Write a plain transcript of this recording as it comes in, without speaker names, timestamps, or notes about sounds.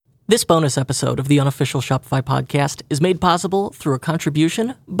This bonus episode of the unofficial Shopify podcast is made possible through a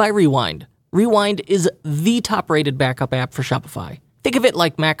contribution by Rewind. Rewind is the top-rated backup app for Shopify. Think of it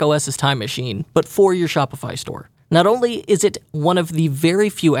like macOS's Time Machine, but for your Shopify store. Not only is it one of the very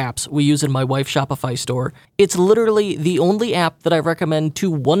few apps we use in my wife's Shopify store, it's literally the only app that I recommend to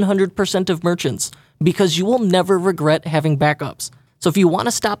 100% of merchants, because you will never regret having backups. So if you want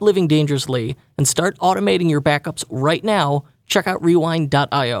to stop living dangerously and start automating your backups right now, check out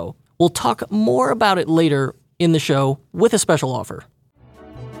rewind.io. We'll talk more about it later in the show with a special offer.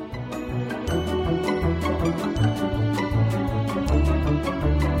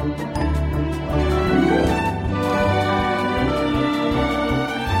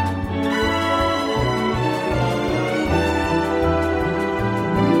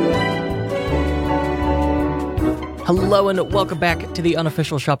 Hello and welcome back to the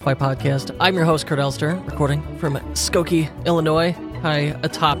unofficial Shopify podcast. I'm your host, Kurt Elster, recording from Skokie, Illinois, high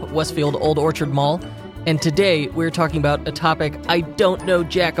atop Westfield Old Orchard Mall. And today we're talking about a topic I don't know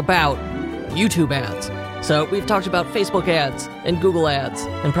jack about, YouTube ads. So we've talked about Facebook ads and Google ads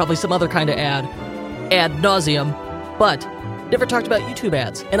and probably some other kind of ad nauseum, but never talked about YouTube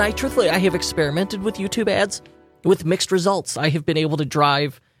ads. And I have experimented with YouTube ads with mixed results. I have been able to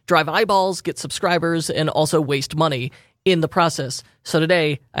drive eyeballs, get subscribers, and also waste money in the process. So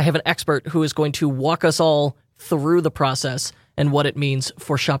today, I have an expert who is going to walk us all through the process and what it means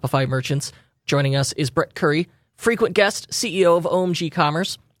for Shopify merchants. Joining us is Brett Curry, frequent guest, CEO of OMG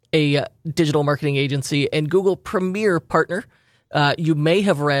Commerce, a digital marketing agency and Google Premier partner. You may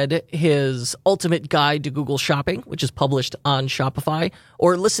have read his Ultimate Guide to Google Shopping, which is published on Shopify,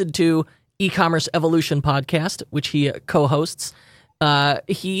 or listened to E-Commerce Evolution podcast, which he co-hosts.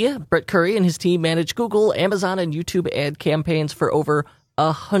 Brett Curry, and his team manage Google, Amazon, and YouTube ad campaigns for over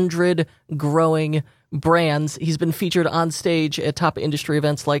 100 growing brands. He's been featured on stage at top industry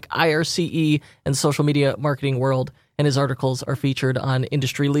events like IRCE and Social Media Marketing World, and his articles are featured on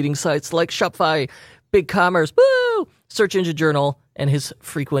industry-leading sites like Shopify, BigCommerce, Search Engine Journal, and is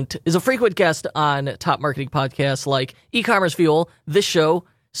a frequent guest on top marketing podcasts like E-Commerce Fuel, this show,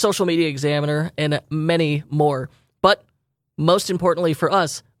 Social Media Examiner, and many more. But most importantly for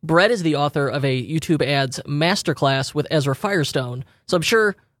us, Brett is the author of a YouTube ads masterclass with Ezra Firestone, so I'm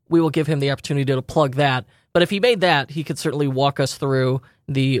sure we will give him the opportunity to plug that. But if he made that, he could certainly walk us through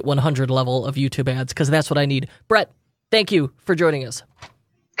the 100 level of YouTube ads, because that's what I need. Brett, thank you for joining us.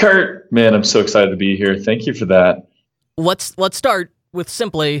 Kurt, man, I'm so excited to be here. Thank you for that. Let's start with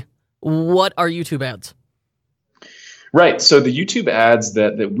simply, what are YouTube ads? Right, so the YouTube ads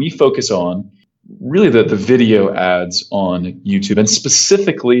that we focus on, really the video ads on YouTube, and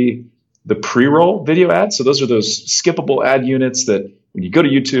specifically the pre-roll video ads. So those are those skippable ad units that when you go to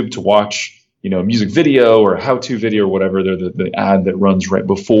YouTube to watch, a music video or a how-to video or whatever, they're the ad that runs right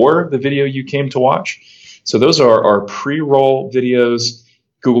before the video you came to watch. So those are our pre-roll videos.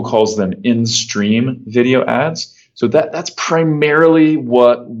 Google calls them in-stream video ads. So that's primarily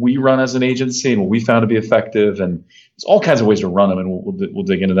what we run as an agency and what we found to be effective. And there's all kinds of ways to run them, and we'll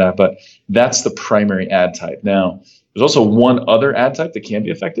dig into that. But that's the primary ad type. Now, there's also one other ad type that can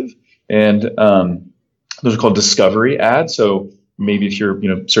be effective, and those are called discovery ads. So maybe if you're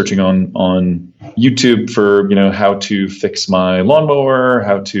searching on YouTube for how to fix my lawnmower,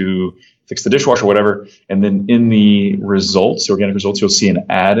 how to fix the dishwasher, whatever, and then in the results, organic results, you'll see an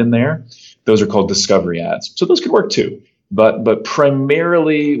ad in there. Those are called discovery ads. So those could work too. But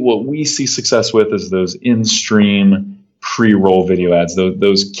primarily what we see success with is those in-stream pre-roll video ads.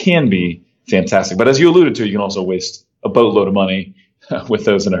 Those can be fantastic. But as you alluded to, you can also waste a boatload of money with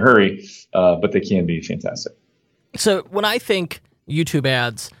those in a hurry, but they can be fantastic. So when I think YouTube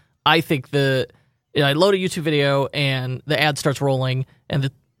ads, I think I load a YouTube video and the ad starts rolling, and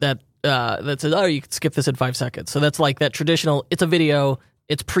that says, oh, you can skip this in 5 seconds. So that's like that traditional, it's a video,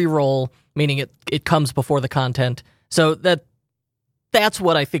 it's pre-roll, meaning it comes before the content. So that's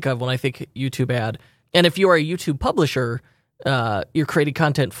what I think of when I think YouTube ad. And if you are a YouTube publisher, you're creating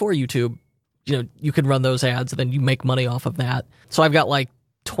content for YouTube, you can run those ads and then you make money off of that. So I've got like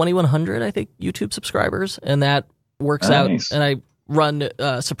 2,100, I think, YouTube subscribers, and that works out. And I run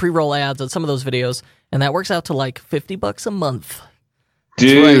some pre-roll ads on some of those videos, and that works out to like $50 a month.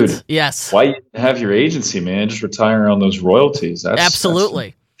 Dude, right. Yes. Why you have your agency, man? Just retire on those royalties.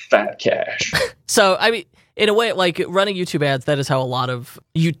 Absolutely. That's fat cash. So, I mean, in a way, like running YouTube ads, that is how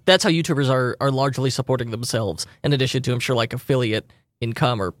that's how YouTubers are largely supporting themselves, in addition to, I'm sure, like affiliate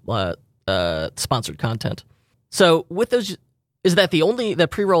income or sponsored content. So with those, is that the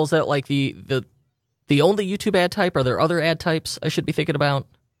pre-roll, is that like the only YouTube ad type? Are there other ad types I should be thinking about?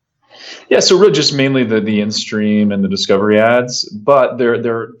 Yeah, so really just mainly the in-stream and the discovery ads, but there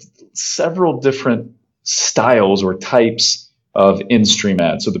are several different styles or types of in-stream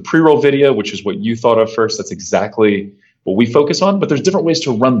ads. So the pre-roll video, which is what you thought of first, that's exactly what we focus on, but there's different ways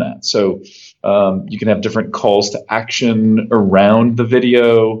to run that. So you can have different calls to action around the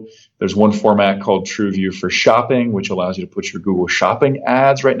video. There's one format called TrueView for shopping, which allows you to put your Google Shopping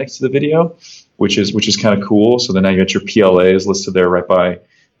ads right next to the video, which is kind of cool. So then now you got your PLAs listed there right by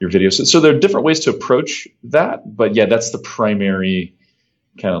your video. So there are different ways to approach that, but yeah, that's the primary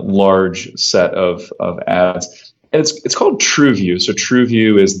kind of large set of ads. And it's called TrueView. So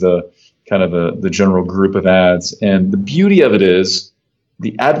TrueView is the kind of the general group of ads. And the beauty of it is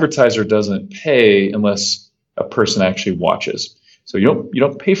the advertiser doesn't pay unless a person actually watches. So you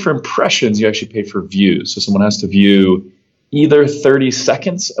don't pay for impressions, you actually pay for views. So someone has to view either 30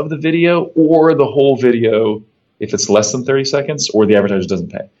 seconds of the video or the whole video if it's less than 30 seconds, or the advertiser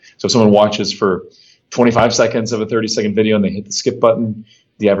doesn't pay. So if someone watches for 25 seconds of a 30-second video and they hit the skip button,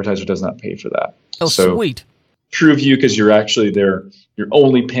 the advertiser does not pay for that. Oh, so, sweet. TrueView, because you're actually there, you're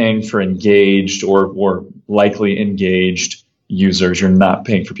only paying for engaged or likely engaged users. You're not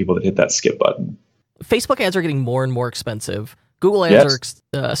paying for people that hit that skip button. Facebook ads are getting more and more expensive. Google ads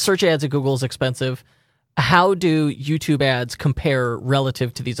are search ads at Google is expensive. How do YouTube ads compare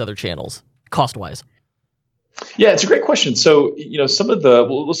relative to these other channels, cost-wise? Yeah, it's a great question. So, some of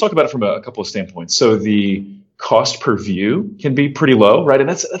let's talk about it from a couple of standpoints. So the cost per view can be pretty low, right? And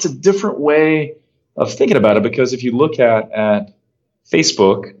that's a different way of thinking about it, because if you look at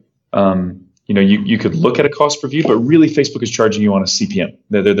Facebook, you could look at a cost per view, but really Facebook is charging you on a CPM.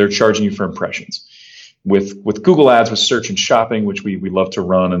 They're charging you for impressions. With Google ads, with search and shopping, which we love to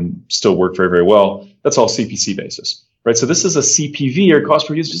run and still work very, very well, that's all CPC basis, right? So this is a CPV, or cost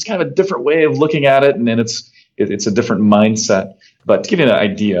per view. It's just kind of a different way of looking at it, and then it's a different mindset. But to give you an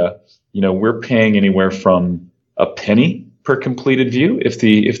idea, we're paying anywhere from a penny per completed view if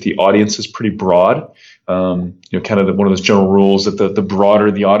the audience is pretty broad. Kind of one of those general rules that the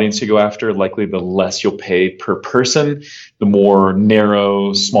broader the audience you go after, likely the less you'll pay per person. The more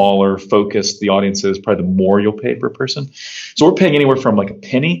narrow, smaller, focused the audience is, probably the more you'll pay per person. So we're paying anywhere from like a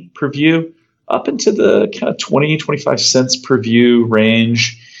penny per view up into the kind of 20, 25 cents per view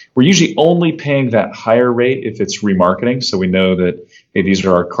range. We're usually only paying that higher rate if it's remarketing. So we know that, hey, these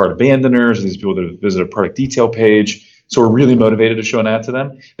are our cart abandoners, these people that have visited a product detail page. So we're really motivated to show an ad to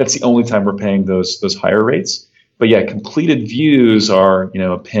them. That's the only time we're paying those higher rates. But yeah, completed views are,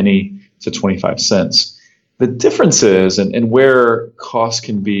 a penny to 25 cents. The difference is, and where costs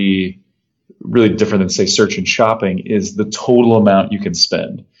can be really different than, say, search and shopping, is the total amount you can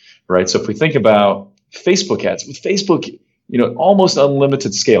spend, right? So if we think about Facebook ads, with Facebook, almost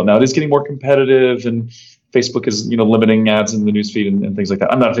unlimited scale. Now it is getting more competitive, and Facebook is, limiting ads in the newsfeed and things like that.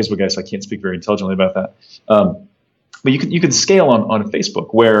 I'm not a Facebook guy, so I can't speak very intelligently about that. But you can scale on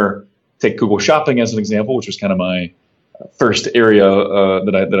Facebook, where, take Google Shopping as an example, which was kind of my first area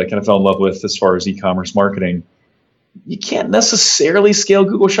that I kind of fell in love with as far as e-commerce marketing. You can't necessarily scale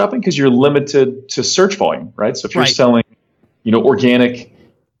Google Shopping because you're limited to search volume, right? So if you're selling, organic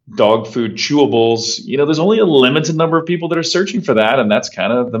dog food chewables, there's only a limited number of people that are searching for that, and that's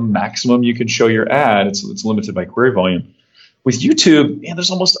kind of the maximum you can show your ad. It's limited by query volume. With YouTube,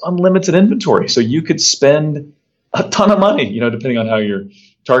 there's almost unlimited inventory, so you could spend a ton of money, depending on how you're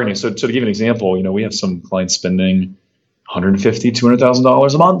targeting. So to give you an example, we have some clients spending $150,000,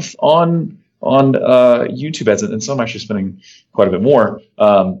 $200,000 a month on YouTube ads, and some actually spending quite a bit more.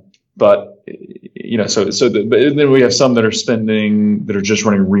 But then we have some that are just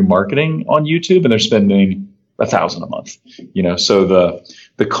running remarketing on YouTube, and they're spending $1,000 a month. So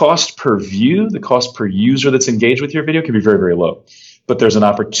the cost per view, the cost per user that's engaged with your video can be very, very low. But there's an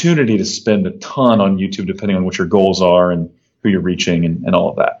opportunity to spend a ton on YouTube depending on what your goals are and who you're reaching and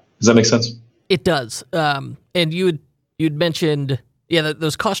all of that. Does that make sense? It does. And you'd mentioned,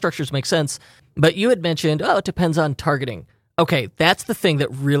 those cost structures make sense, but you had mentioned, it depends on targeting. Okay, that's the thing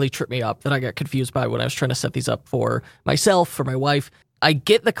that really tripped me up, that I got confused by when I was trying to set these up for myself, for my wife. I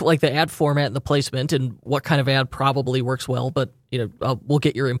get the ad format and the placement and what kind of ad probably works well, but we'll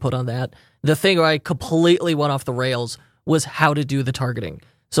get your input on that. The thing where I completely went off the rails was how to do the targeting.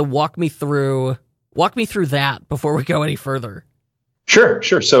 So walk me through that before we go any further. Sure.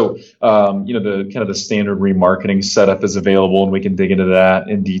 So, the kind of the standard remarketing setup is available, and we can dig into that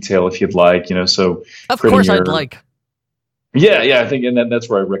in detail if you'd like. So of course I'd like. Yeah, I think, and that's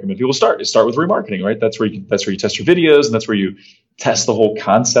where I recommend people start. Start with remarketing, right? That's where you test your videos, and that's where you test the whole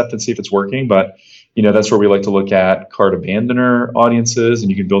concept and see if it's working. But that's where we like to look at cart abandoner audiences, and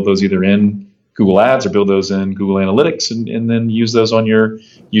you can build those either in Google Ads or build those in Google Analytics and then use those on your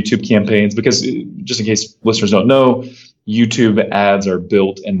YouTube campaigns. Because just in case listeners don't know, YouTube ads are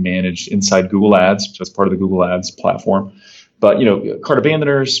built and managed inside Google Ads. So that's part of the Google Ads platform. But, cart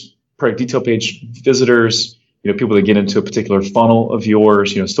abandoners, product detail page visitors, people that get into a particular funnel of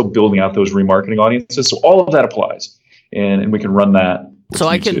yours, still building out those remarketing audiences. So all of that applies. And we can run that with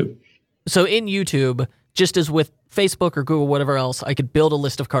YouTube. So in YouTube, just as with Facebook or Google, whatever else, I could build a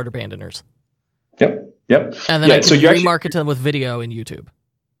list of cart abandoners. Yep. And then I can remarket them with video in YouTube.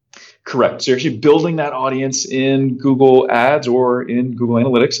 Correct. So you're actually building that audience in Google Ads or in Google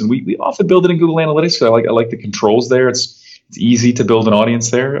Analytics. And we often build it in Google Analytics because I like the controls there. It's easy to build an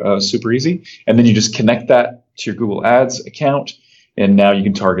audience there, super easy. And then you just connect that to your Google Ads account. And now you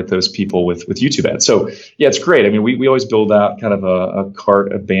can target those people with YouTube ads. So yeah, it's great. I mean, we always build out kind of a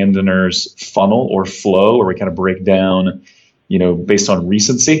cart abandoners funnel or flow where we kind of break down, based on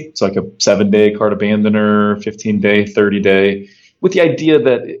recency. It's like a 7-day cart abandoner, 15-day, 30-day, with the idea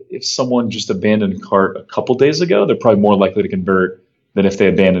that if someone just abandoned cart a couple days ago, they're probably more likely to convert than if they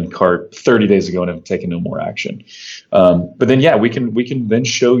abandoned cart 30 days ago and have taken no more action. But then, yeah, we can then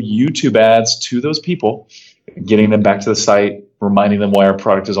show YouTube ads to those people, getting them back to the site, reminding them why our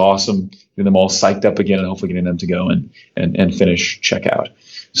product is awesome, getting them all psyched up again, and hopefully getting them to go and finish checkout.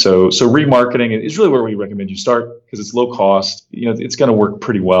 So remarketing is really where we recommend you start because it's low cost. It's going to work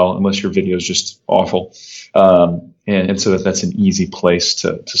pretty well unless your video is just awful. And so that's an easy place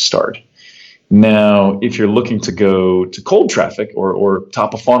to start. Now, if you're looking to go to cold traffic or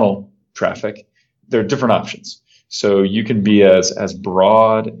top of funnel traffic, there are different options. So you can be as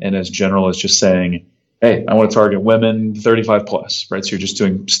broad and as general as just saying, hey, I want to target women 35 plus, right? So you're just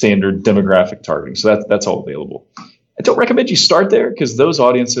doing standard demographic targeting. So that's all available. I don't recommend you start there because those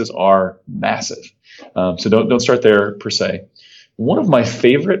audiences are massive. So don't start there per se. One of my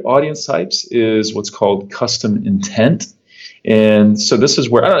favorite audience types is what's called custom intent. And so this is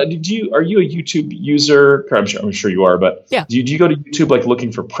where, I don't know, are you a YouTube user? I'm sure you are, but yeah. Do you go to YouTube like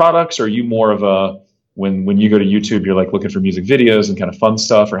looking for products, or are you more of a, when you go to YouTube, you're like looking for music videos and kind of fun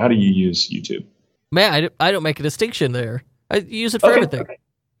stuff, or how do you use YouTube? Man, I don't make a distinction there. I use it for everything.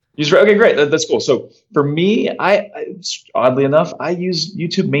 Okay, great. That's cool. So for me, I oddly enough, I use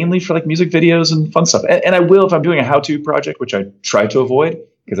YouTube mainly for like music videos and fun stuff. And I will if I'm doing a how-to project, which I try to avoid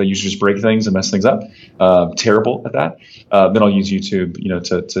because I usually just break things and mess things up. Terrible at that. Then I'll use YouTube,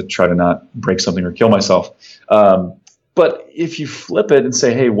 to try to not break something or kill myself. But if you flip it and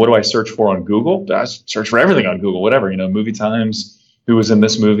say, hey, what do I search for on Google? I search for everything on Google, whatever, movie times, who was in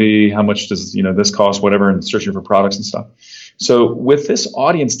this movie, how much does this cost, whatever, and searching for products and stuff. So with this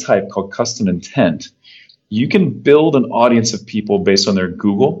audience type called custom intent, you can build an audience of people based on their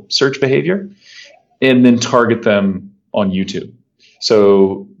Google search behavior and then target them on YouTube.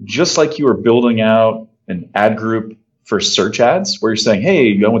 So just like you are building out an ad group for search ads where you're saying,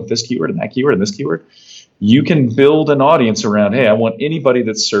 hey, go with this keyword and that keyword and this keyword, you can build an audience around, hey, I want anybody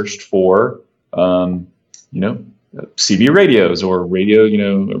that's searched for, CB radios or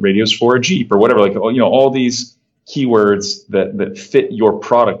radios for a Jeep or whatever, like, all these keywords that fit your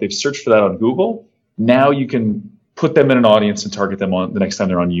product. They've searched for that on Google. Now you can put them in an audience and target them on the next time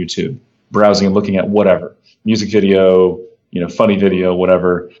they're on YouTube, browsing and looking at whatever, music video, funny video,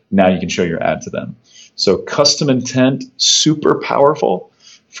 whatever. Now you can show your ad to them. So custom intent, super powerful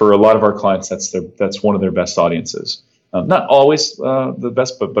for a lot of our clients. That's one of their best audiences. Not always the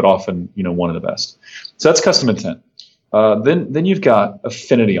best, but often, one of the best. So that's custom intent. Then you've got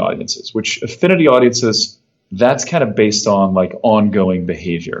affinity audiences, which affinity audiences, that's kind of based on like ongoing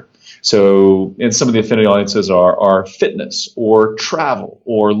behavior. So, and some of the affinity audiences are fitness or travel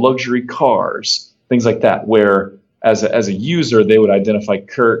or luxury cars, things like that, where as a user, they would identify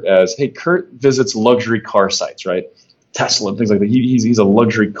Kurt as, hey, Kurt visits luxury car sites, right? Tesla and things like that. He's a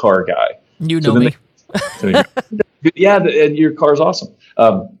luxury car guy. Know me. Yeah, and your car is awesome.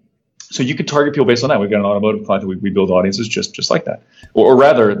 So you could target people based on that. We've got an automotive client that we build audiences just like that. Or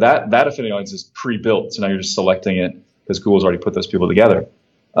rather, that affinity audience is pre-built. So now you're just selecting it because Google's already put those people together.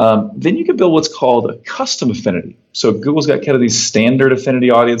 Then you can build what's called a custom affinity. So Google's got kind of these standard affinity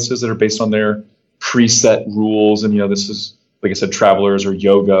audiences that are based on their preset rules. And, this is, like I said, travelers or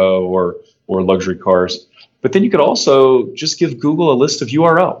yoga or luxury cars. But then you could also just give Google a list of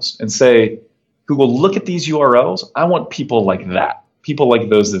URLs and say, Google, look at these URLs. I want people like that. People like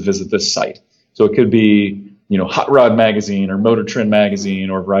those that visit this site. So it could be, Hot Rod Magazine or Motor Trend Magazine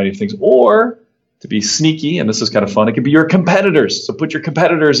or a variety of things. Or to be sneaky, and this is kind of fun, it could be your competitors. So put your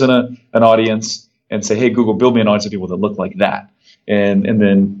competitors in an audience and say, hey, Google, build me an audience of people that look like that. And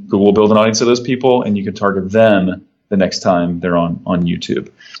then Google will build an audience of those people, and you can target them the next time they're on YouTube.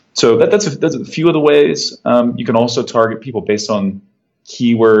 So that's a few of the ways. You can also target people based on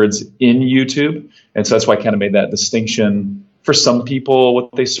keywords in YouTube. And so that's why I kind of made that distinction. For some people,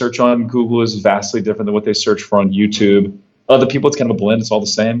 what they search on Google is vastly different than what they search for on YouTube. Other people, it's kind of a blend. It's all the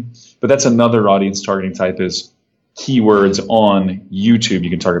same. But that's another audience targeting type, is keywords on YouTube. You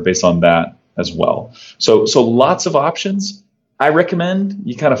can target based on that as well. So lots of options. I recommend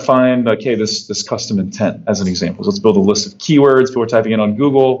you kind of find, okay, this custom intent as an example. So let's build a list of keywords people are typing in on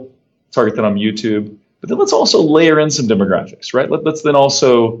Google, target that on YouTube. But then let's also layer in some demographics, right? Let's then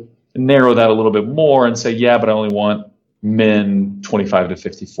also narrow that a little bit more and say, yeah, but I only want men 25 to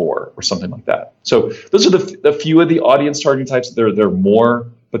 54 or something like that. So those are the few of the audience targeting types. There are more,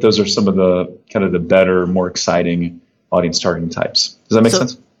 but those are some of the kind of the better, more exciting audience targeting types. Does that make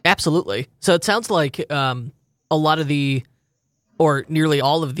sense? Absolutely. So it sounds like a lot of the, or nearly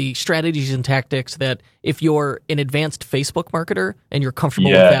all of the strategies and tactics that if you're an advanced Facebook marketer and you're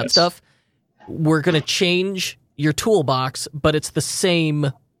comfortable with that stuff, we're going to change your toolbox, but it's the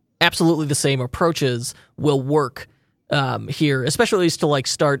same, absolutely the same approaches will work here, especially to like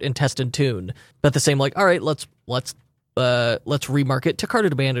start and test and tune. But the same, like, all right, let's remarket to cart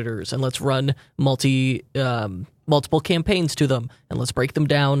abandoners and let's run multiple campaigns to them and let's break them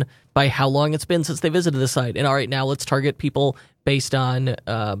down by how long it's been since they visited the site. And all right, now let's target people based on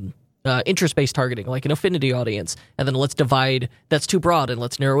interest-based targeting, like an affinity audience. And then let's divide, that's too broad, and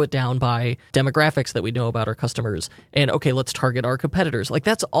let's narrow it down by demographics that we know about our customers. And okay, let's target our competitors. Like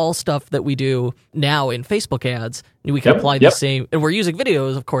that's all stuff that we do now in Facebook ads. We can apply the same, and we're using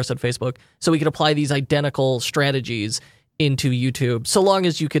videos, of course, on Facebook, so we can apply these identical strategies into YouTube, so long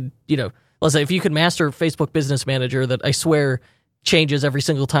as you could, let's say if you could master Facebook Business Manager that I swear changes every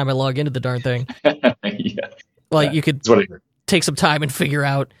single time I log into the darn thing. You could take some time and figure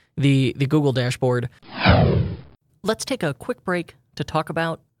out the Google dashboard. Let's take a quick break to talk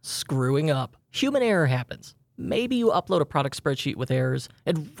about screwing up. Human error happens. Maybe you upload a product spreadsheet with errors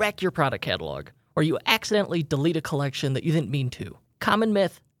and wreck your product catalog, or you accidentally delete a collection that you didn't mean to. Common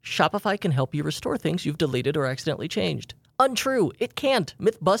myth, Shopify can help you restore things you've deleted or accidentally changed. Untrue, it can't.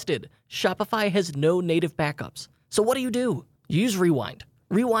 Myth busted. Shopify has no native backups. So what do? Use Rewind.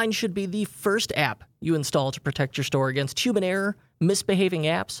 Rewind should be the first app you install to protect your store against human error, misbehaving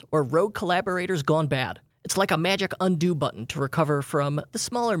apps, or rogue collaborators gone bad. It's like a magic undo button to recover from the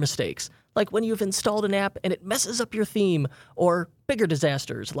smaller mistakes, like when you've installed an app and it messes up your theme, or bigger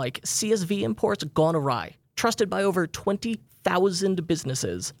disasters like CSV imports gone awry. Trusted by over 20,000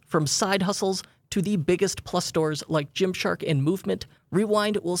 businesses, from side hustles to the biggest plus stores like Gymshark and Movement,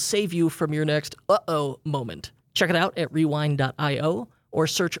 Rewind will save you from your next uh-oh moment. Check it out at rewind.io or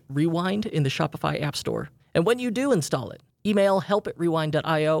search Rewind in the Shopify App Store. And when you do install it, email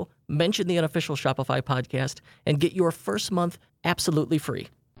help@rewind.io, mention the unofficial Shopify podcast, and get your first month absolutely free.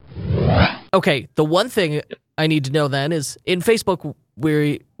 Okay, the one thing I need to know then is, in Facebook,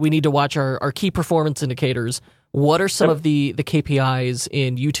 we need to watch our key performance indicators. What are some of the KPIs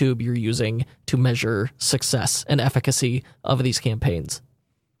in YouTube you're using to measure success and efficacy of these campaigns?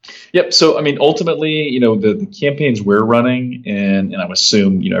 Yep. So, I mean, ultimately, the campaigns we're running, and I would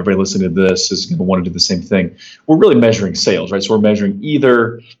assume, everybody listening to this is going to want to do the same thing. We're really measuring sales, right? So we're measuring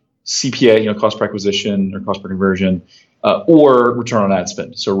either CPA, cost per acquisition or cost per conversion, or return on ad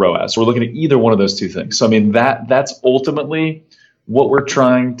spend, so ROAS. So we're looking at either one of those two things. So, I mean, that's ultimately what we're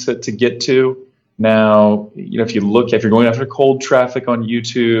trying to get to. Now, if you're going after cold traffic on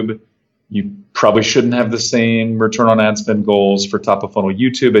YouTube, you probably shouldn't have the same return on ad spend goals for top of funnel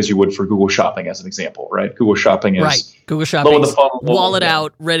YouTube as you would for Google Shopping, as an example, right? Google Shopping is right. Google Shopping, wallet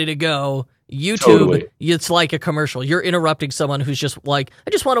out, ready to go. YouTube, It's like a commercial. You're interrupting someone who's just like, I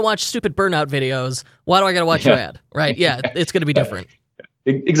just want to watch stupid burnout videos. Why do I got to watch your ad? Right? Yeah, it's going to be different.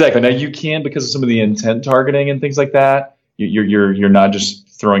 Exactly. Now you can, because of some of the intent targeting and things like that. You're not just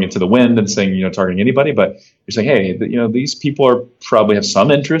throwing it to the wind and saying, targeting anybody, but you're saying, hey, these people probably have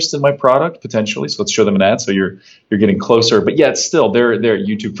some interest in my product potentially, so let's show them an ad. So you're getting closer, but yet still they're at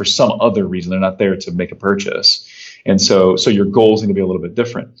YouTube for some other reason. They're not there to make a purchase, and so your goal is going to be a little bit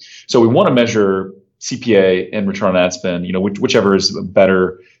different. So we want to measure CPA and return on ad spend, whichever is a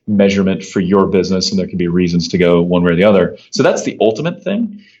better measurement for your business, and there can be reasons to go one way or the other. So that's the ultimate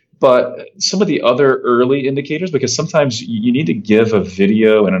thing. But some of the other early indicators, because sometimes you need to give a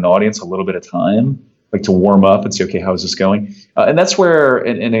video and an audience a little bit of time, like to warm up and see, okay, how is this going? And that's where,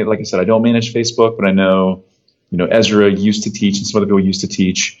 and like I said, I don't manage Facebook, but I know, Ezra used to teach and some other people used to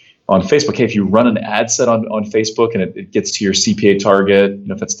teach on Facebook. Hey, if you run an ad set on Facebook and it gets to your CPA target,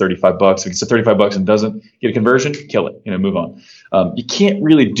 if that's $35, if it gets to $35 and doesn't get a conversion, kill it, move on. You can't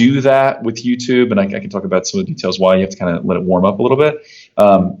really do that with YouTube, and I can talk about some of the details why you have to kind of let it warm up a little bit.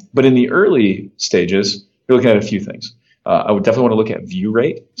 But in the early stages, you're looking at a few things. I would definitely want to look at view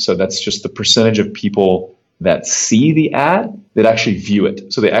rate. So that's just the percentage of people that see the ad that actually view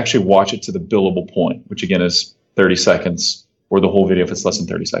it. So they actually watch it to the billable point, which again is 30 seconds or the whole video if it's less than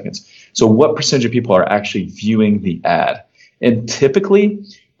 30 seconds. So what percentage of people are actually viewing the ad? And typically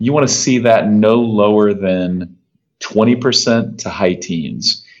you want to see that no lower than 20% to high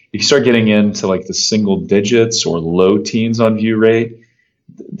teens. If you start getting into like the single digits or low teens on view rate,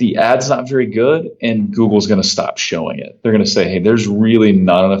 the ad's not very good and Google's going to stop showing it. They're going to say, hey, there's really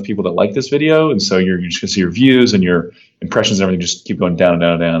not enough people that like this video. And so you're just going to see your views and your impressions and everything just keep going down and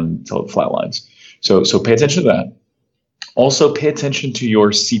down and down until it flatlines. So pay attention to that. Also pay attention to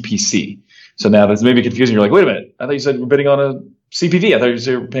your CPC. So now that's maybe confusing. You're like, wait a minute, I thought you said we're bidding on a CPV. I thought you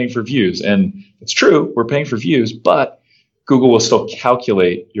said we're paying for views. And it's true, we're paying for views, but Google will still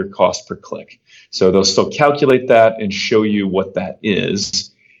calculate your cost per click. So they'll still calculate that and show you what that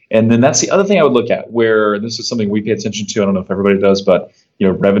is. And then that's the other thing I would look at, where this is something we pay attention to. I don't know if everybody does, but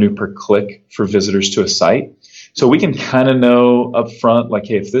revenue per click for visitors to a site. So we can kind of know up front, like,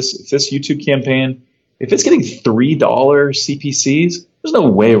 hey, if this YouTube campaign, if it's getting $3 CPCs, there's no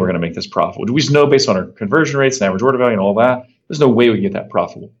way we're going to make this profitable. We just know based on our conversion rates and average order value and all that, there's no way we can get that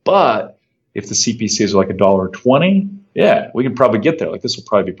profitable. But if the CPCs are like $1.20, yeah, we can probably get there. Like this will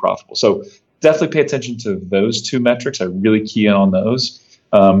probably be profitable. So definitely pay attention to those two metrics. I really key in on those.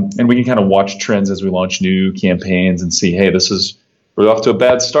 And we can kind of watch trends as we launch new campaigns and see, hey, we're off to a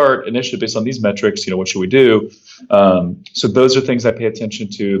bad start initially based on these metrics. What should we do? So those are things I pay attention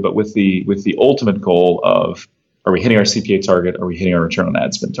to, but with the ultimate goal of, are we hitting our CPA target? Are we hitting our return on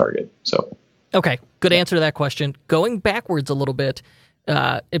ad spend target? So, okay, good answer to that question. Going backwards a little bit,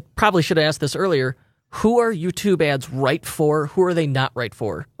 it probably should have asked this earlier. Who are YouTube ads right for? Who are they not right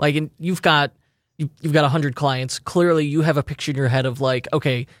for? Like, you've got 100 clients. Clearly, you have a picture in your head of like,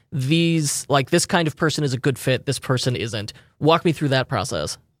 okay, this kind of person is a good fit. This person isn't. Walk me through that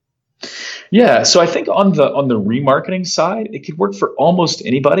process. Yeah, so I think on the remarketing side, it could work for almost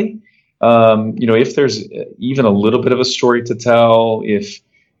anybody. If there's even a little bit of a story to tell, if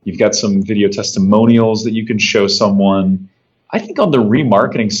you've got some video testimonials that you can show someone, I think on the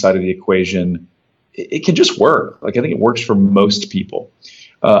remarketing side of the equation, it can just work. Like I think it works for most people.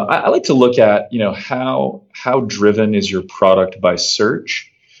 I like to look at, how driven is your product by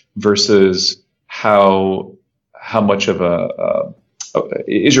search versus how much of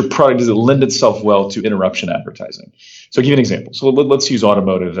is your product, does it lend itself well to interruption advertising? So I'll give you an example. So let's use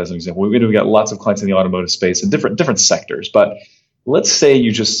automotive as an example. We've got lots of clients in the automotive space in different sectors, but let's say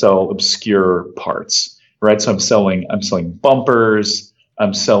you just sell obscure parts, right? So I'm selling bumpers,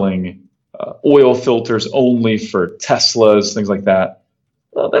 I'm selling oil filters only for Teslas, things like that.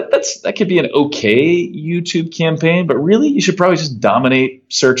 Well, that could be an okay YouTube campaign, but really you should probably just dominate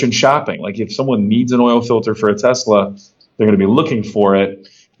search and shopping. Like if someone needs an oil filter for a Tesla, they're going to be looking for it.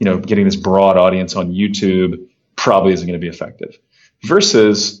 Getting this broad audience on YouTube probably isn't going to be effective.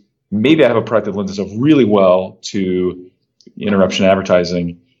 Versus maybe I have a product that lends itself really well to interruption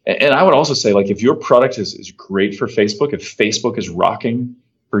advertising. And I would also say, like, if your product is great for Facebook, if Facebook is rocking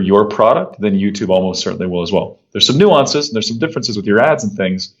for your product, then YouTube almost certainly will as well. There's some nuances and there's some differences with your ads and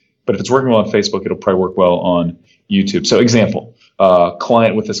things, but if it's working well on Facebook, it'll probably work well on YouTube. So example,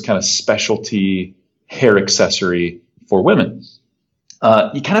 client with this kind of specialty hair accessory for women. You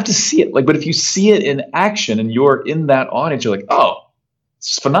kind of have to see it. But if you see it in action and you're in that audience, you're like, oh,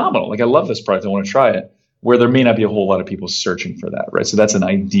 it's phenomenal. Like, I love this product. I want to try it. Where there may not be a whole lot of people searching for that, right? So that's an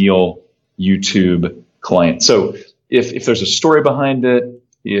ideal YouTube client. So if there's a story behind it,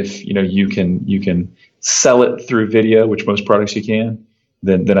 if you can sell it through video, which most products you can,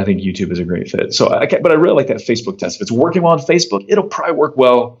 then I think YouTube is a great fit. So, but I really like that Facebook test. If it's working well on Facebook, it'll probably work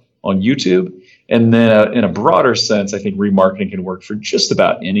well on YouTube. And then in a broader sense, I think remarketing can work for just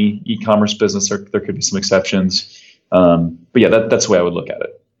about any e-commerce business. There could be some exceptions. But yeah, that's the way I would look at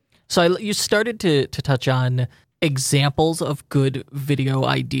it. So you started to touch on examples of good video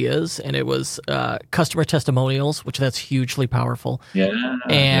ideas, and it was customer testimonials, which that's hugely powerful. Yeah.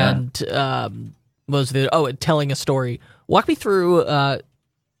 And telling a story. Walk me through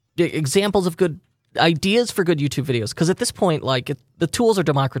examples of good ideas for good YouTube videos, because at this point, the tools are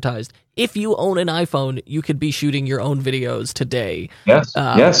democratized. If you own an iPhone, you could be shooting your own videos today. Yes.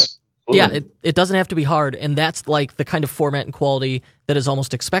 Yes. Yeah, it doesn't have to be hard, and that's like the kind of format and quality that is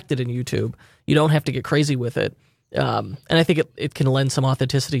almost expected in YouTube. You don't have to get crazy with it. And I think it can lend some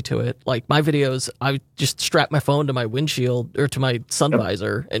authenticity to it. Like my videos, I just strap my phone to my windshield or to my sun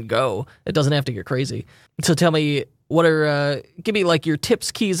visor and go. It doesn't have to get crazy. So tell me, give me like your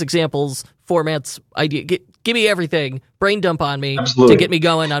tips, keys, examples, formats, idea. Give me everything. Brain dump on me to get me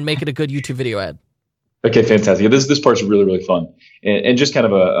going on making a good YouTube video ad. Okay, fantastic. This part's really, really fun. And just kind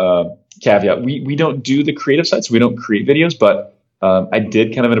of a caveat, we don't do the creative side, so we don't create videos, but I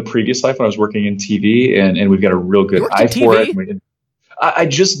did kind of in a previous life when I was working in TV, and we've got a real good eye for it. I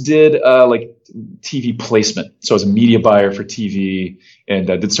just did like TV placement. So I was a media buyer for TV and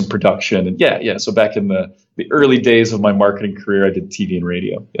did some production. And yeah. So back in the early days of my marketing career, I did TV and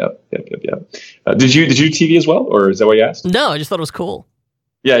radio. Yep. Did you do TV as well? Or is that what you asked? No, I just thought it was cool.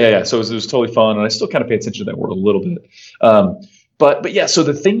 Yeah. So it was totally fun. And I still kind of pay attention to that world a little bit. But yeah, so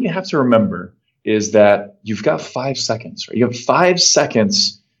the thing you have to remember is that you've got 5 seconds, right? You have 5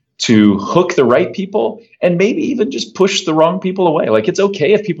 seconds to hook the right people and maybe even just push the wrong people away. Like, it's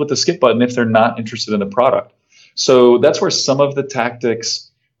okay if people hit the skip button if they're not interested in the product. So that's where some of the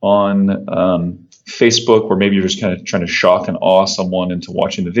tactics on Facebook, where maybe you're just kind of trying to shock and awe someone into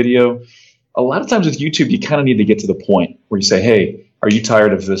watching the video. A lot of times with YouTube, you kind of need to get to the point where you say, hey, are you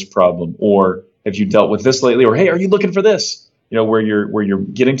tired of this problem? Or have you dealt with this lately? Or, hey, are you looking for this? Where you're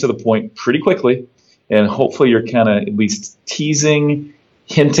getting to the point pretty quickly, and hopefully you're kind of at least teasing,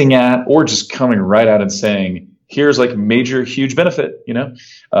 hinting at, or just coming right out and saying, here's like major, huge benefit,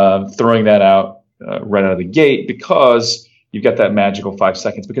 throwing that out right out of the gate, because you've got that magical 5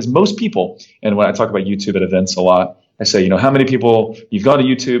 seconds. Because most people, and when I talk about YouTube at events a lot, I say, how many people you've gone to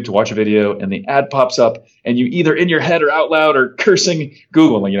YouTube to watch a video and the ad pops up and you either in your head or out loud or cursing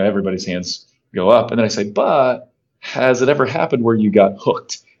Google, and everybody's hands go up. And then I say, but has it ever happened where you got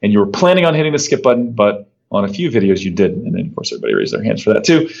hooked and you were planning on hitting the skip button, but on a few videos you didn't? And then of course everybody raised their hands for that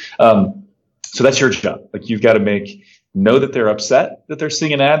too. So that's your job. Like, you've got to know that they're upset that they're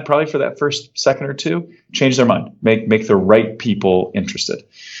seeing an ad probably for that first second or two, change their mind, make the right people interested.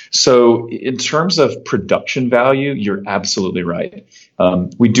 So in terms of production value, you're absolutely right.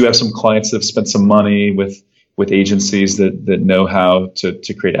 We do have some clients that have spent some money with agencies that know how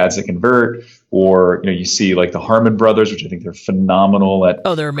to create ads that convert, or you see like the Harmon brothers, which I think they're phenomenal at.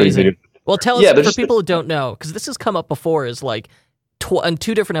 Oh, they're amazing. Well, tell us, for people who don't know, because this has come up before, is like on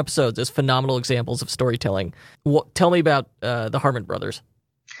 2 different episodes as phenomenal examples of storytelling. Tell me about the Harmon brothers.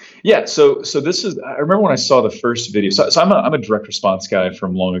 Yeah, so this is, I remember when I saw the first video. So I'm a direct response guy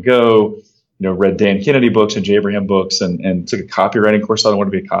from long ago. Read Dan Kennedy books and J. Abraham books, and took a copywriting course. I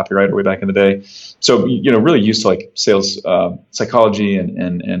wanted to be a copywriter way back in the day. So, really used to like sales psychology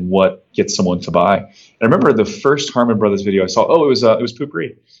and what gets someone to buy. And I remember the first Harmon Brothers video I saw. Oh, it was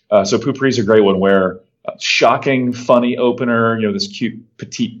Poopery. So Poopery is a great one where shocking, funny opener. This cute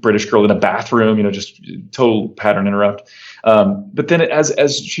petite British girl in a bathroom. Just total pattern interrupt. But then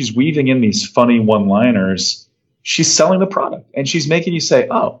as she's weaving in these funny one-liners, she's selling the product and she's making you say,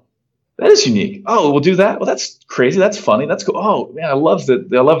 oh, that is unique. Oh, we'll do that. Well, that's crazy. That's funny. That's cool. Oh man, I love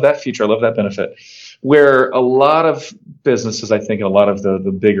that. I love that feature. I love that benefit. Where a lot of businesses, I think, and a lot of the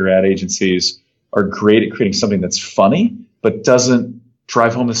bigger ad agencies are great at creating something that's funny, but doesn't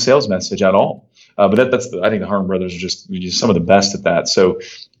drive home the sales message at all. But I think the Harmon brothers are just some of the best at that. So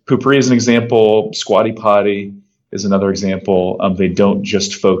Poopery is an example. Squatty Potty is another example. They don't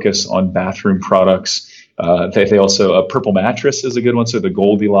just focus on bathroom products. They also, Purple Mattress is a good one. So the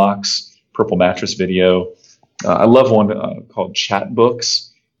Goldilocks Purple Mattress video. I love one called Chat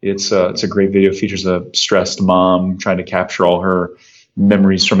Books. It's a great video. It features a stressed mom trying to capture all her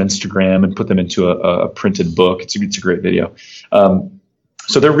memories from Instagram and put them into a printed book. It's a great video.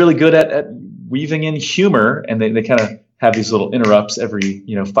 So they're really good at weaving in humor, and they kind of have these little interrupts every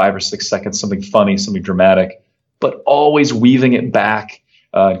 5 or 6 seconds, something funny, something dramatic, but always weaving it back.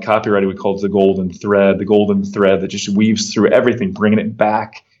 In copywriting, we call it the golden thread that just weaves through everything, bringing it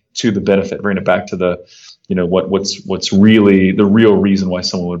back to the benefit, bringing it back to the, what's really the real reason why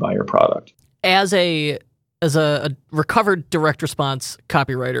someone would buy your product. As a recovered direct response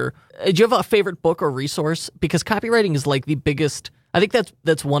copywriter, do you have a favorite book or resource? Because copywriting is like the biggest. I think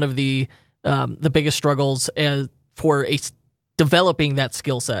that's one of the biggest struggles for developing that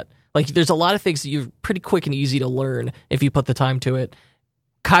skill set. Like, there's a lot of things that you're pretty quick and easy to learn if you put the time to it.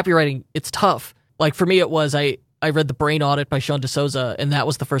 Copywriting, it's tough. Like, for me, it was I read The Brain Audit by Sean DeSouza, and that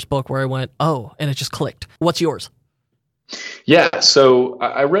was the first book where I went, oh, and it just clicked. What's yours? Yeah, so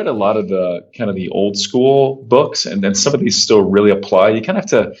I read a lot of the kind of the old school books, and then some of these still really apply. You kind of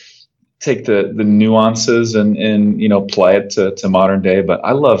have to take the nuances and apply it to modern day. But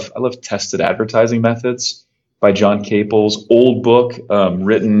I love Tested Advertising Methods by John Caples, old book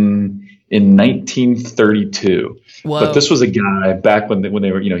written in 1932. Whoa. But this was a guy back when they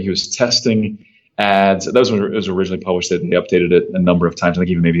were, he was testing ads. That was when it was originally published. They updated it a number of times, I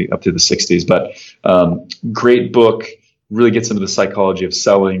think even maybe up to the 60s. But great book, really gets into the psychology of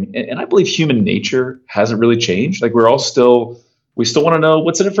selling. And I believe human nature hasn't really changed. Like, we're all still we still want to know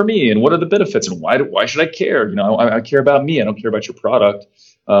what's in it for me and what are the benefits and why should I care? I care about me. I don't care about your product.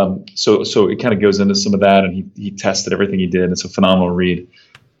 So it kind of goes into some of that, and he tested everything he did. It's a phenomenal read.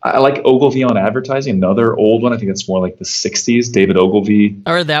 I like Ogilvy on Advertising, another old one. I think it's more like the 60s. David Ogilvy.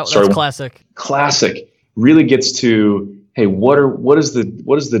 I read that. That's classic. Classic. Really gets to, hey, what is the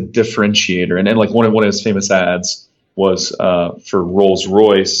differentiator? And then like one of his famous ads was for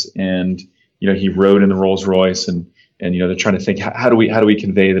Rolls-Royce, and he rode in the Rolls-Royce, and they're trying to think, how do we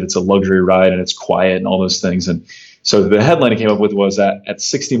convey that it's a luxury ride and it's quiet and all those things. And so the headline he came up with was that at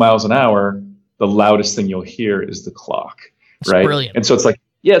 60 miles an hour, the loudest thing you'll hear is the clock. It's right. Brilliant. And so it's like,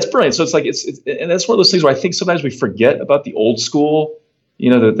 yeah, it's brilliant. So it's like, and that's one of those things where I think sometimes we forget about the old school,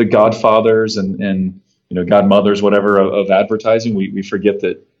 the godfathers and godmothers, whatever, of advertising. We forget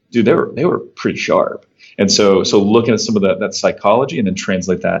that, dude, they were pretty sharp. And so looking at some of that psychology and then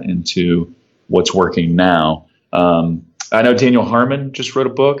translate that into what's working now. I know Daniel Harmon just wrote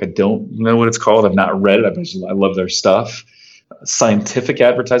a book. I don't know what it's called. I've not read it. I love their stuff. Scientific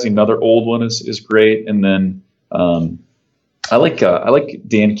advertising, another old one, is great. And then I like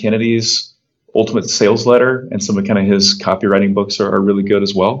Dan Kennedy's Ultimate Sales Letter, and some of kind of his copywriting books are really good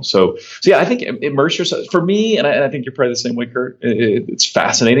as well. So yeah, I think immerse yourself. For me, and I think you're probably the same way, Kurt. It's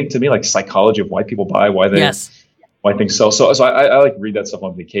fascinating to me, like psychology of why people buy, why things sell. So I like read that stuff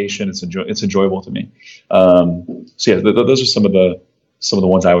on vacation. It's enjoyable to me. So yeah, those are some of the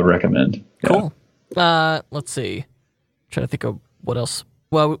ones I would recommend. Yeah. Cool. Let's see. I'm trying to think of what else.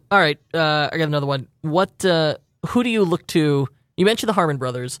 Well, all right. I got another one. Who do you look to? You mentioned the Harmon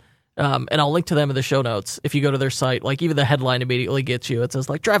brothers, and I'll link to them in the show notes. If you go to their site, like even the headline immediately gets you. It says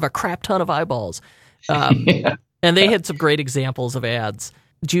like drive a crap ton of eyeballs, Yeah. and they had some great examples of ads.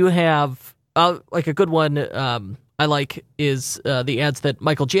 Do you have like a good one? I like is the ads that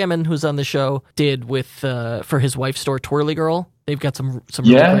Michael Jamin, who's on the show, did with for his wife's store, Twirly Girl. They've got some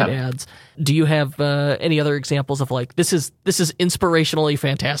really great ads. Do you have any other examples of like this is inspirationally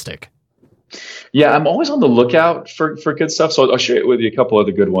fantastic? Yeah, I'm always on the lookout for good stuff. So I'll share with you a couple of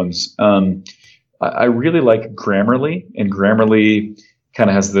the good ones. I really like Grammarly, and Grammarly kind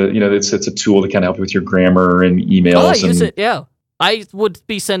of has it's a tool to kind of help you with your grammar and emails. Oh, I use it. Yeah. I would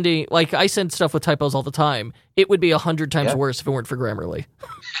be sending, like, I send stuff with typos all the time. It would be 100 times worse if it weren't for Grammarly.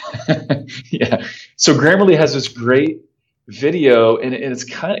 Yeah. So Grammarly has this great video, and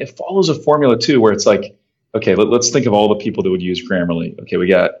it follows a formula too, where it's like, okay, let's think of all the people that would use Grammarly. Okay, we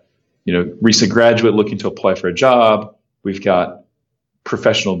got, recent graduate looking to apply for a job. We've got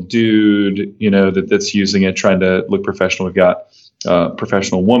professional dude, that's using it, trying to look professional. We've got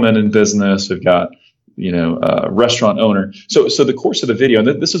professional woman in business. We've got restaurant owner. So the course of the video,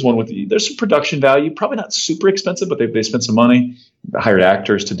 and this is one there's some production value, probably not super expensive, but they spent some money, hired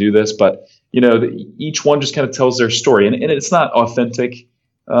actors to do this. But each one just kind of tells their story, and it's not authentic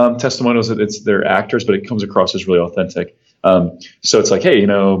testimonials. It's their actors, but it comes across as really authentic. So it's like, hey,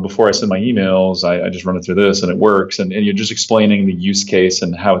 before I send my emails, I just run it through this, and it works, and you're just explaining the use case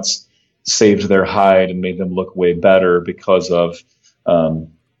and how it's saved their hide and made them look way better because of the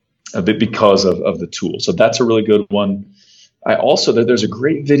tool. So that's a really good one. There's a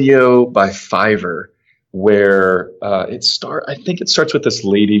great video by Fiverr where I think it starts with this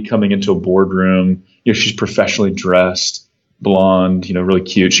lady coming into a boardroom. She's professionally dressed, blonde, really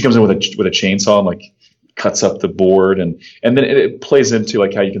cute. She comes in with a chainsaw and like cuts up the board, and then it plays into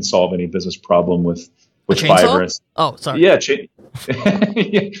like how you can solve any business problem with Fiverr. Oh, sorry. Yeah,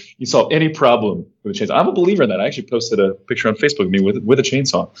 you solve any problem with a chainsaw. I'm a believer in that. I actually posted a picture on Facebook of me with a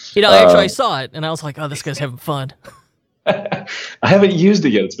chainsaw. Actually, I saw it, and I was like, "Oh, this guy's having fun." I haven't used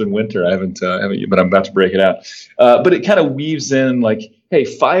it yet. It's been winter. I haven't, but I'm about to break it out. But it kind of weaves in like, hey,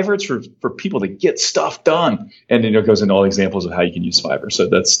 Fiverr, it's for people to get stuff done, and it goes into all examples of how you can use Fiverr. So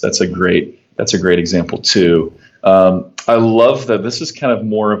that's a great example too. I love that this is kind of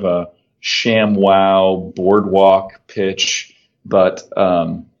more of a ShamWow boardwalk pitch, but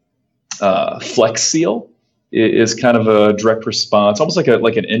Flex Seal is kind of a direct response, almost like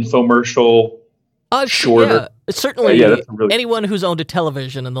an infomercial. Shorter. Yeah, certainly. Anyone who's owned a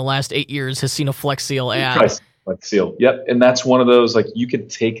television in the last 8 years has seen a Flex Seal ad. Flex Seal. Yep. And that's one of those, like, you could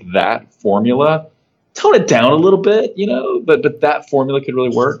take that formula, tone it down a little bit, but that formula could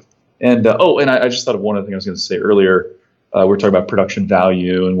really work. And I just thought of one other thing I was going to say earlier. We were talking about production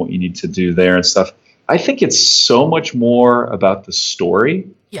value and what you need to do there and stuff. I think it's so much more about the story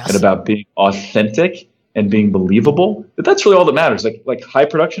and about being authentic and being believable. But that's really all that matters. Like high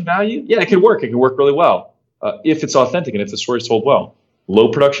production value, yeah, it can work. It can work really well if it's authentic and if the story is told well. Low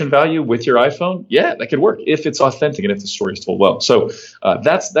production value with your iPhone, yeah, that could work if it's authentic and if the story is told well. So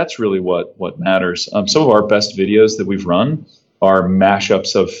that's really what matters. Some of our best videos that we've run are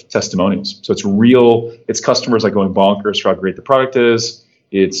mashups of testimonials. So it's real, it's customers like going bonkers for how great the product is.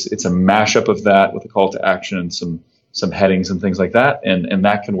 It's a mashup of that with a call to action and some headings and things like that. And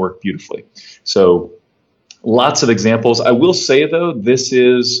that can work beautifully. So lots of examples. I will say though, this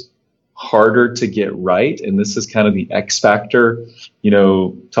is harder to get right. And this is kind of the X factor,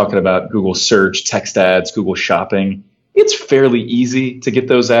 talking about Google search, text ads, Google shopping. It's fairly easy to get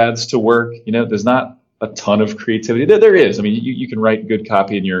those ads to work. There's not a ton of creativity. There is. I mean, you can write good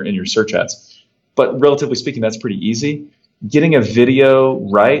copy in your search ads, but relatively speaking, that's pretty easy. Getting a video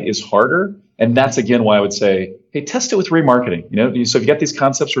right is harder. And that's, again, why I would say, hey, test it with remarketing. So if you got these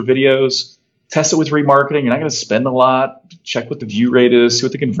concepts for videos, test it with remarketing. You're not going to spend a lot. Check what the view rate is, see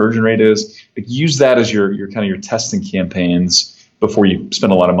what the conversion rate is. Use that as your kind of your testing campaigns before you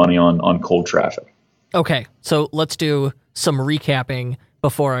spend a lot of money on cold traffic. Okay, so let's do some recapping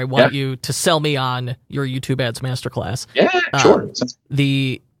before I want you to sell me on your YouTube ads masterclass. Yeah, sure.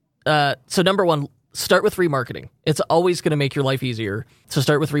 So number one, start with remarketing. It's always going to make your life easier. So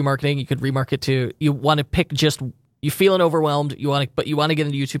start with remarketing. You could remarket to, you want to pick just, you feeling overwhelmed, but you want to get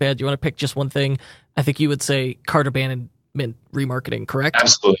into YouTube ads, you want to pick just one thing. I think you would say cart abandonment remarketing, correct?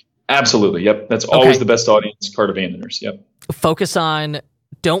 Absolutely. Yep. That's always the best audience, cart abandoners. Yep. Focus on,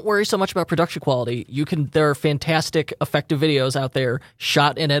 don't worry so much about production quality. There are fantastic, effective videos out there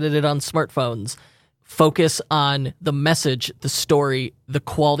shot and edited on smartphones. Focus on the message, the story, the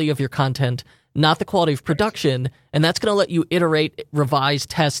quality of your content, not the quality of production. And that's going to let you iterate, revise,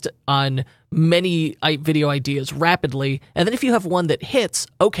 test on many video ideas rapidly. And then if you have one that hits,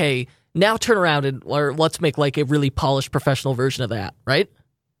 okay, now turn around or let's make like a really polished professional version of that, right?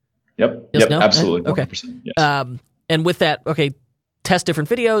 Yep. Yes, yep. no? Absolutely. 100%. Okay. Yes. And with that, test different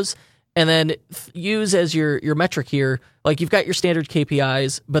videos and then use as your metric here, like you've got your standard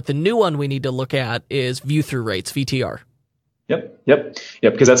KPIs, but the new one we need to look at is view through rates, VTR. Yep.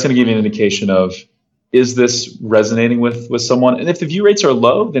 Because that's going to give you an indication of, is this resonating with someone? And if the view rates are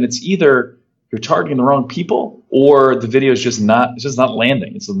low, then it's either you're targeting the wrong people or the video is just not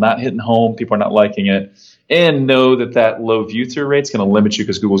landing. It's not hitting home. People are not liking it. And know that low view through rate is going to limit you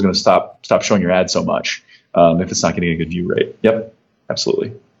because Google's going to stop showing your ad so much if it's not getting a good view rate. Yep.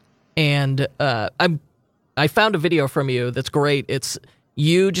 Absolutely. And I found a video from you that's great. It's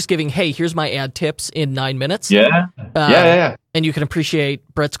you just giving, hey, here's my ad tips in 9 minutes. Yeah. And you can appreciate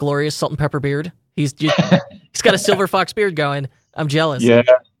Brett's glorious salt and pepper beard. He's got a silver fox beard going. I'm jealous. Yeah.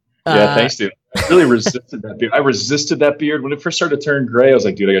 Thanks, dude. I really resisted that beard. I resisted that beard. When it first started to turn gray, I was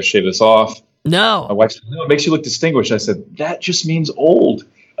like, dude, I got to shave this off. No. My wife said, no, it makes you look distinguished. I said, that just means old.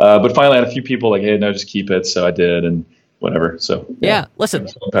 But finally, I had a few people like, hey, no, just keep it. So I did, and whatever. So yeah, listen,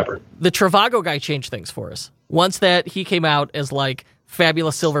 pepper. The Trivago guy changed things for us. Once that he came out as like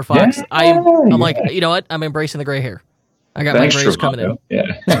fabulous silver fox, I'm like, you know what? I'm embracing the gray hair. I got my grays coming in.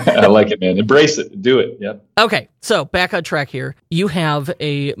 Yeah, I like it, man. Embrace it. Do it. Yep. Okay, so back on track here. You have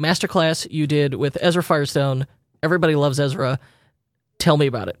a masterclass you did with Ezra Firestone. Everybody loves Ezra. Tell me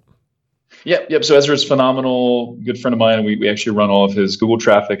about it. Yep. So Ezra's phenomenal, good friend of mine. We actually run all of his Google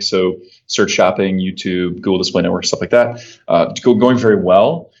traffic, so search shopping, YouTube, Google Display Network, stuff like that. Going very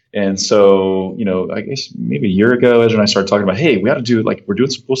well. And so, I guess maybe a year ago, Ezra and I started talking about, hey, we ought to do we're doing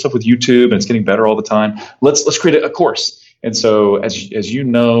some cool stuff with YouTube, and it's getting better all the time. Let's create a course. And so, as you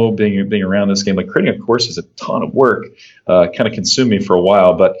know, being around this game, like creating a course is a ton of work. Kind of consumed me for a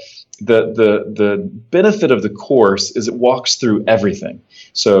while, but the benefit of the course is it walks through everything.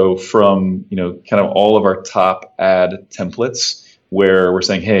 So from, kind of all of our top ad templates where we're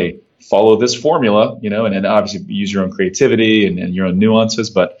saying, hey, follow this formula, and then obviously use your own creativity and your own nuances,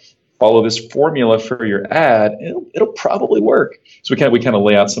 but follow this formula for your ad, it'll probably work. So we kind of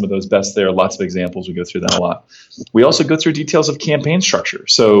lay out some of those best there. Lots of examples. We go through that a lot. We also go through details of campaign structure.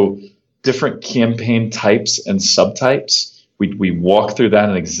 So different campaign types and subtypes. We walk through that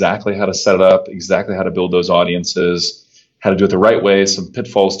and exactly how to set it up, exactly how to build those audiences, how to do it the right way, some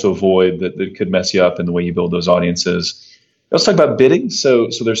pitfalls to avoid that could mess you up in the way you build those audiences. Let's talk about bidding. So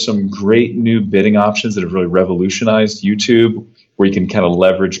there's some great new bidding options that have really revolutionized YouTube, where you can kind of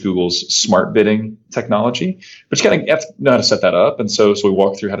leverage Google's smart bidding technology. But you kind of have to know how to set that up. And so we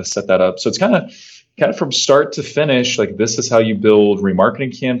walk through how to set that up. So it's kind of from start to finish, like this is how you build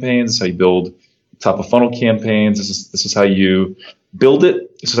remarketing campaigns, this is how you build top of funnel campaigns, this is how you build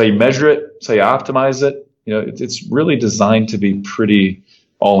it, this is how you measure it, this is how you optimize it. It's really designed to be pretty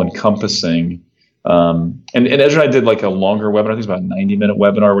all-encompassing. And Ezra and I did like a longer webinar. I think it's about a 90-minute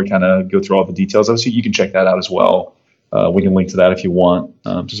webinar. We kind of go through all the details. Obviously, you can check that out as well. We can link to that if you want,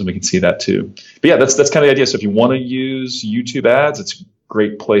 just so we can see that too. But yeah, that's kind of the idea. So if you want to use YouTube ads, it's a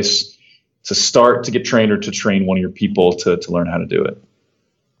great place start, to get trained, or to train one of your people to learn how to do it.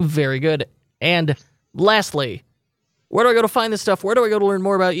 Very good. And lastly, where do I go to find this stuff? Where do I go to learn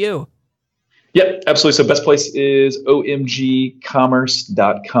more about you? Yep, absolutely. So best place is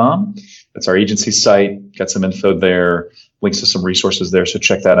omgcommerce.com. That's our agency site. Got some info there, links to some resources there. So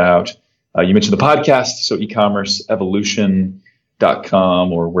check that out. You mentioned the podcast, so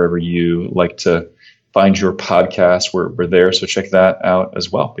ecommerceevolution.com, or wherever you like to find your podcast. We're there, so check that out as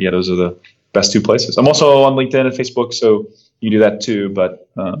well. But yeah, those are the best two places. I'm also on LinkedIn and Facebook, so you can do that too. But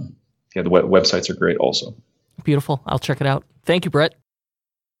the websites are great also. Beautiful. I'll check it out. Thank you, Brett.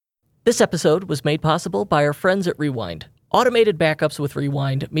 This episode was made possible by our friends at Rewind. Automated backups with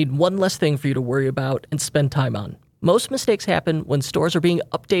Rewind mean one less thing for you to worry about and spend time on. Most mistakes happen when stores are being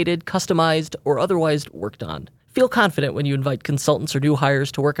updated, customized, or otherwise worked on. Feel confident when you invite consultants or new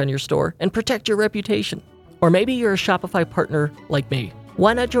hires to work on your store and protect your reputation. Or maybe you're a Shopify partner like me.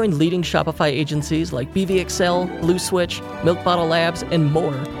 Why not join leading Shopify agencies like BVXL, Blue Switch, Milk Bottle Labs, and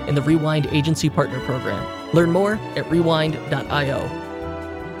more in the Rewind Agency Partner Program? Learn more at rewind.io.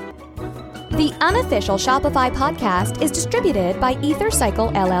 The unofficial Shopify podcast is distributed by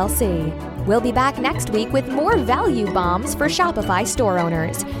EtherCycle LLC. We'll be back next week with more value bombs for Shopify store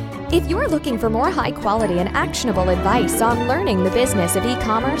owners. If you're looking for more high-quality and actionable advice on learning the business of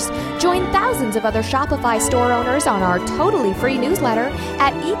e-commerce, join thousands of other Shopify store owners on our totally free newsletter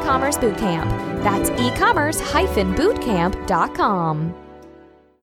at e-commerce bootcamp. That's e-commerce-bootcamp.com.